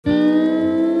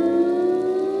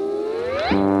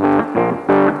Welcome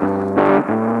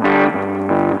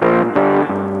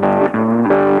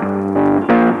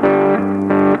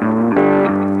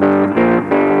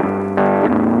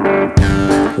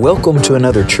to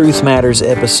another Truth Matters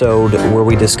episode where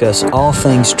we discuss all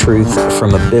things truth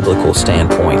from a biblical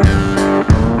standpoint.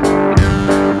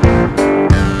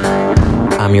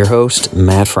 I'm your host,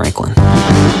 Matt Franklin.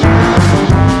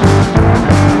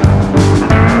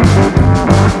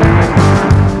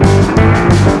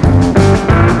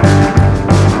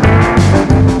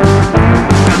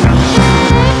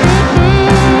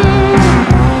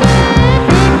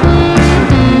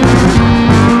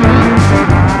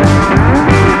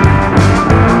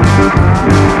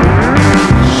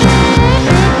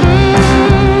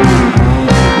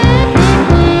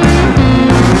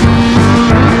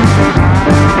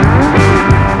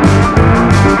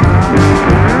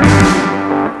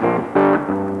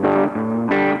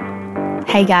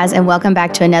 Hey guys, and welcome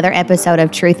back to another episode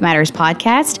of Truth Matters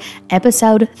Podcast,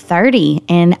 episode 30.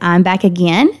 And I'm back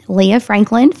again, Leah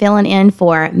Franklin, filling in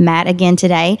for Matt again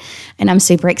today. And I'm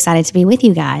super excited to be with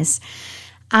you guys.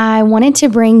 I wanted to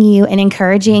bring you an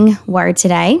encouraging word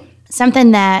today,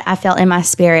 something that I felt in my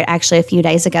spirit actually a few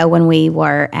days ago when we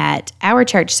were at our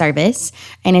church service.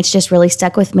 And it's just really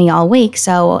stuck with me all week.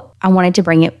 So I wanted to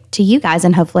bring it to you guys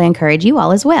and hopefully encourage you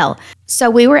all as well. So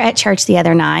we were at church the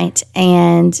other night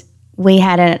and we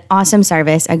had an awesome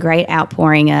service, a great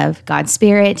outpouring of God's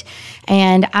Spirit,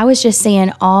 and I was just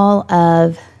seeing all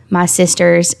of my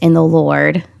sisters in the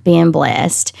Lord being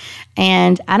blessed.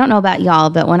 And I don't know about y'all,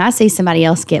 but when I see somebody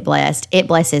else get blessed, it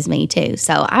blesses me too.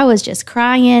 So I was just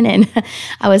crying and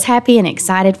I was happy and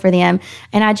excited for them.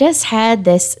 And I just had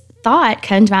this thought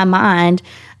come to my mind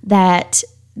that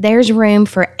there's room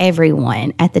for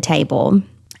everyone at the table.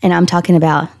 And I'm talking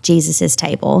about Jesus's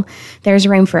table. There's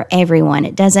room for everyone.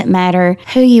 It doesn't matter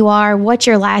who you are, what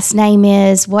your last name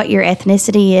is, what your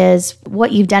ethnicity is,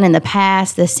 what you've done in the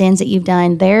past, the sins that you've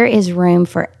done. There is room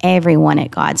for everyone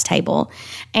at God's table.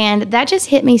 And that just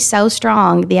hit me so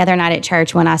strong the other night at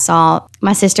church when I saw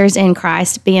my sisters in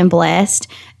Christ being blessed.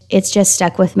 It's just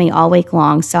stuck with me all week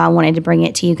long, so I wanted to bring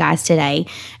it to you guys today.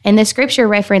 And the scripture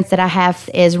reference that I have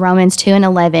is Romans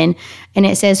 2:11, and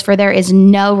it says, "For there is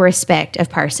no respect of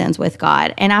persons with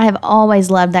God." And I have always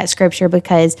loved that scripture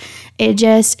because it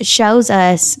just shows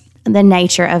us the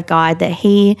nature of God, that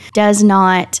He does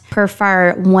not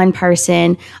prefer one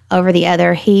person over the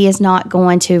other. He is not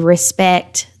going to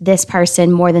respect this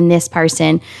person more than this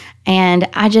person. And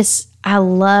I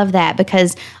love that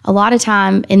because a lot of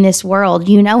time in this world,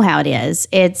 you know how it is.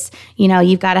 It's,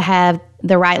 you've got to have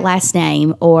the right last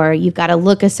name or you've got to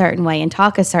look a certain way and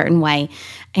talk a certain way.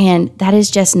 And that is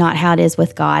just not how it is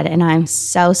with God. And I'm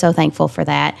so, so thankful for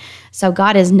that. So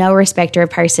God is no respecter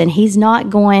of person. He's not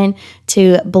going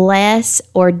to bless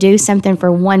or do something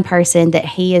for one person that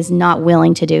He is not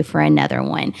willing to do for another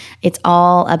one. It's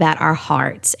all about our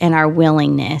hearts and our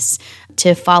willingness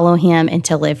to follow Him and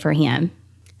to live for Him.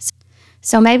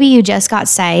 So maybe you just got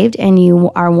saved and you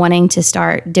are wanting to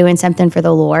start doing something for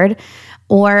the Lord,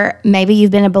 or maybe you've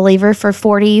been a believer for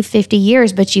 40, 50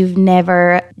 years, but you've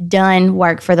never done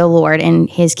work for the Lord and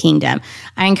His kingdom.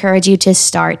 I encourage you to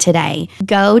start today.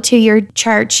 Go to your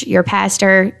church, your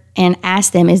pastor, and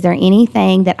ask them, is there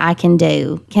anything that I can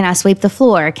do? Can I sweep the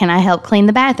floor? Can I help clean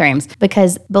the bathrooms?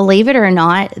 Because believe it or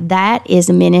not, that is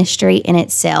ministry in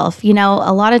itself. A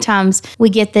lot of times we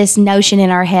get this notion in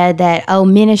our head that,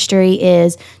 ministry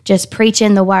is just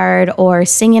preaching the word or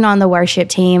singing on the worship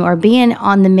team or being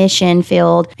on the mission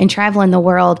field and traveling the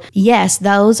world. Yes,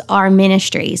 those are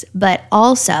ministries, but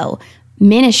also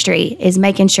ministry is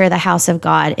making sure the house of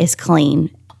God is clean.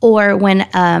 Or when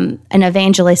an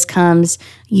evangelist comes,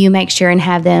 you make sure and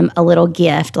have them a little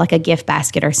gift, like a gift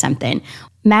basket or something.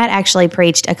 Matt actually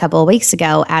preached a couple of weeks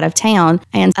ago out of town,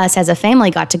 and us as a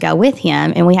family got to go with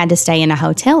him, and we had to stay in a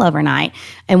hotel overnight.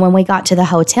 And when we got to the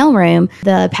hotel room,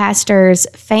 the pastor's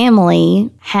family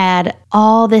had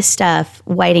all this stuff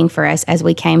waiting for us as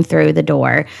we came through the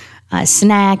door.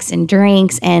 Snacks and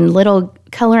drinks and little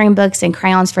coloring books and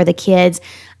crayons for the kids.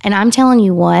 And I'm telling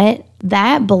you what,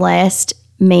 that blessed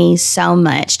me so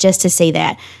much just to see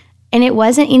that. And it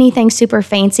wasn't anything super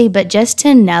fancy, but just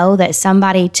to know that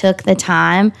somebody took the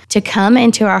time to come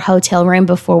into our hotel room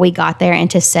before we got there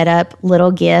and to set up little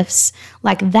gifts,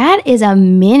 like that is a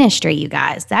ministry, you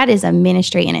guys. That is a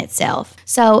ministry in itself.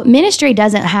 So ministry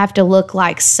doesn't have to look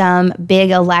like some big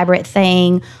elaborate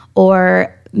thing,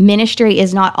 or ministry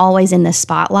is not always in the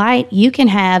spotlight. You can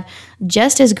have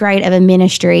just as great of a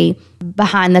ministry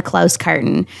behind the closed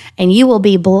curtain, and you will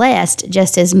be blessed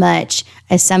just as much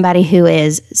as somebody who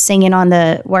is singing on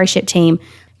the worship team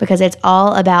because it's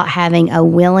all about having a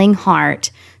willing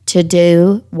heart to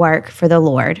do work for the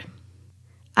Lord.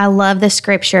 I love the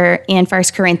scripture in 1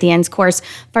 Corinthians. Of course,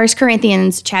 1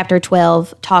 Corinthians chapter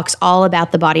 12 talks all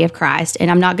about the body of Christ,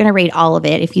 and I'm not going to read all of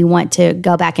it. If you want to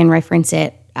go back and reference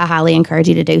it, I highly encourage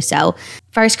you to do so.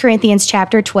 1 Corinthians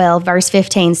chapter 12, verse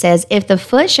 15 says, "If the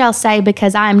foot shall say,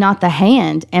 because I am not the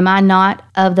hand, am I not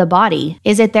of the body?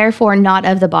 Is it therefore not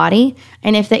of the body?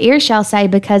 And if the ear shall say,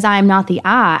 because I am not the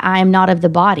eye, I am not of the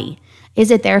body.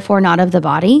 Is it therefore not of the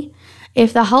body?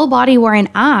 If the whole body were an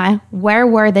eye, where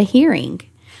were the hearing?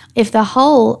 If the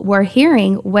whole were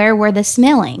hearing, where were the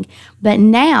smelling? But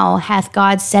now hath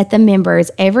God set the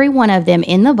members, every one of them,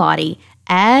 in the body,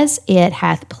 as it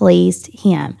hath pleased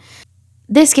him."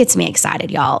 This gets me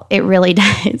excited, y'all. It really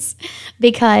does.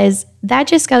 Because that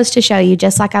just goes to show you,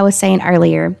 just like I was saying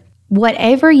earlier,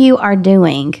 whatever you are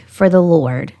doing for the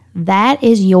Lord, that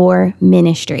is your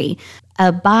ministry.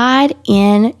 Abide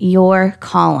in your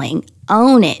calling.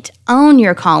 Own it. Own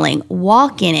your calling.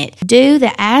 Walk in it. Do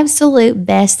the absolute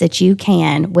best that you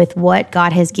can with what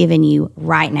God has given you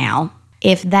right now.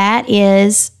 If that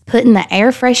is putting the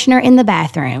air freshener in the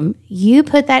bathroom, you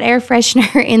put that air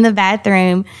freshener in the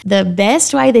bathroom the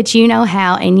best way that you know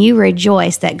how, and you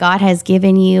rejoice that God has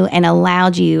given you and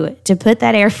allowed you to put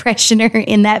that air freshener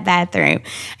in that bathroom.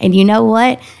 And you know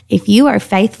what? If you are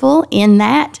faithful in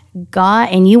that, God,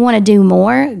 and you want to do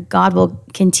more, God will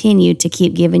continue to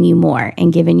keep giving you more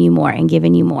and giving you more and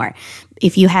giving you more.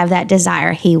 If you have that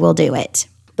desire, He will do it.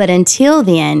 But until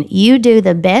then, you do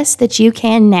the best that you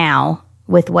can now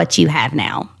with what you have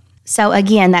now. So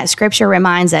again, that scripture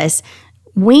reminds us,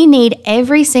 we need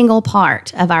every single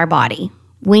part of our body.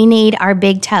 We need our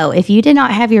big toe. If you did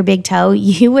not have your big toe,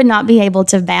 you would not be able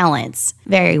to balance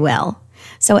very well.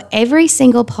 So every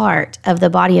single part of the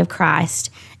body of Christ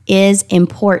is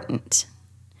important.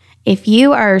 If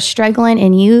you are struggling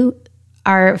and you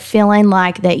are feeling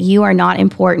like that you are not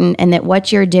important and that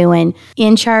what you're doing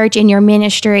in church, in your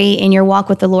ministry, in your walk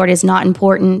with the Lord is not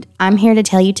important, I'm here to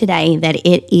tell you today that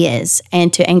it is,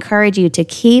 and to encourage you to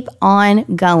keep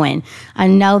on going. I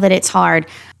know that it's hard.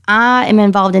 I am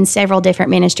involved in several different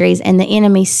ministries, and the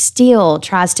enemy still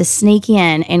tries to sneak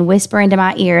in and whisper into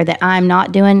my ear that I'm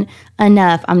not doing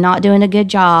enough. I'm not doing a good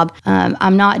job.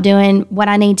 I'm not doing what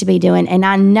I need to be doing. And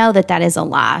I know that that is a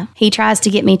lie. He tries to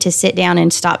get me to sit down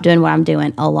and stop doing what I'm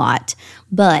doing a lot.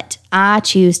 But I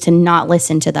choose to not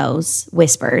listen to those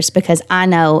whispers because I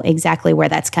know exactly where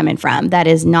that's coming from. That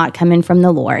is not coming from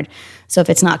the Lord. So if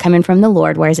it's not coming from the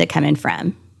Lord, where is it coming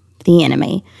from? The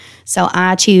enemy. So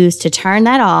I choose to turn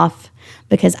that off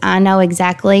because I know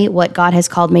exactly what God has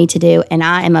called me to do, and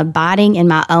I am abiding in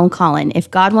my own calling. If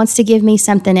God wants to give me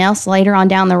something else later on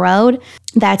down the road,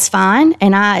 that's fine,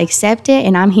 and I accept it,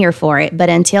 and I'm here for it. But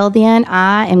until then,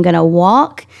 I am going to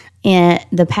walk in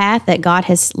the path that God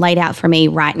has laid out for me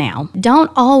right now.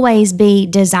 Don't always be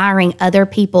desiring other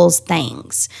people's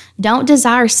things. Don't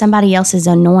desire somebody else's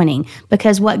anointing,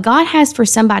 because what God has for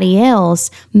somebody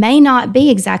else may not be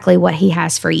exactly what He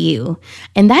has for you.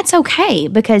 And that's okay,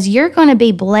 because you're going to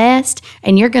be blessed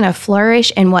and you're going to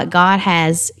flourish in what God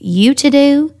has you to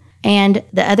do. And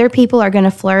the other people are going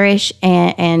to flourish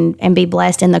and be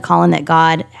blessed in the calling that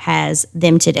God has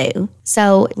them to do.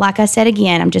 So, like I said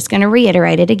again, I'm just going to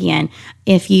reiterate it again.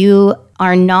 If you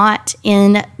are not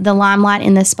in the limelight,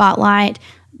 in the spotlight,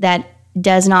 that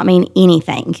does not mean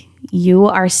anything. You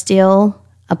are still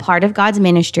a part of God's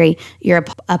ministry. You're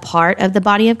a part of the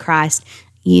body of Christ.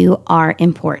 You are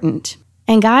important.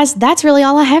 And guys, that's really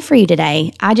all I have for you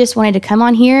today. I just wanted to come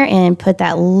on here and put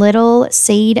that little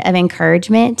seed of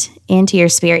encouragement into your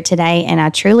spirit today. And I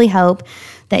truly hope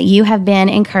that you have been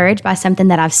encouraged by something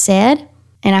that I've said.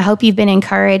 And I hope you've been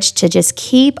encouraged to just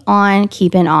keep on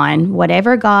keeping on.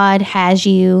 Whatever God has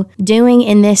you doing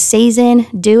in this season,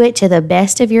 do it to the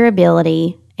best of your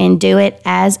ability and do it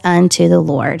as unto the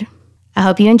Lord. I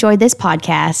hope you enjoyed this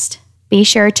podcast. Be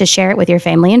sure to share it with your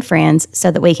family and friends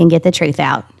so that we can get the truth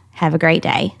out. Have a great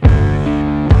day.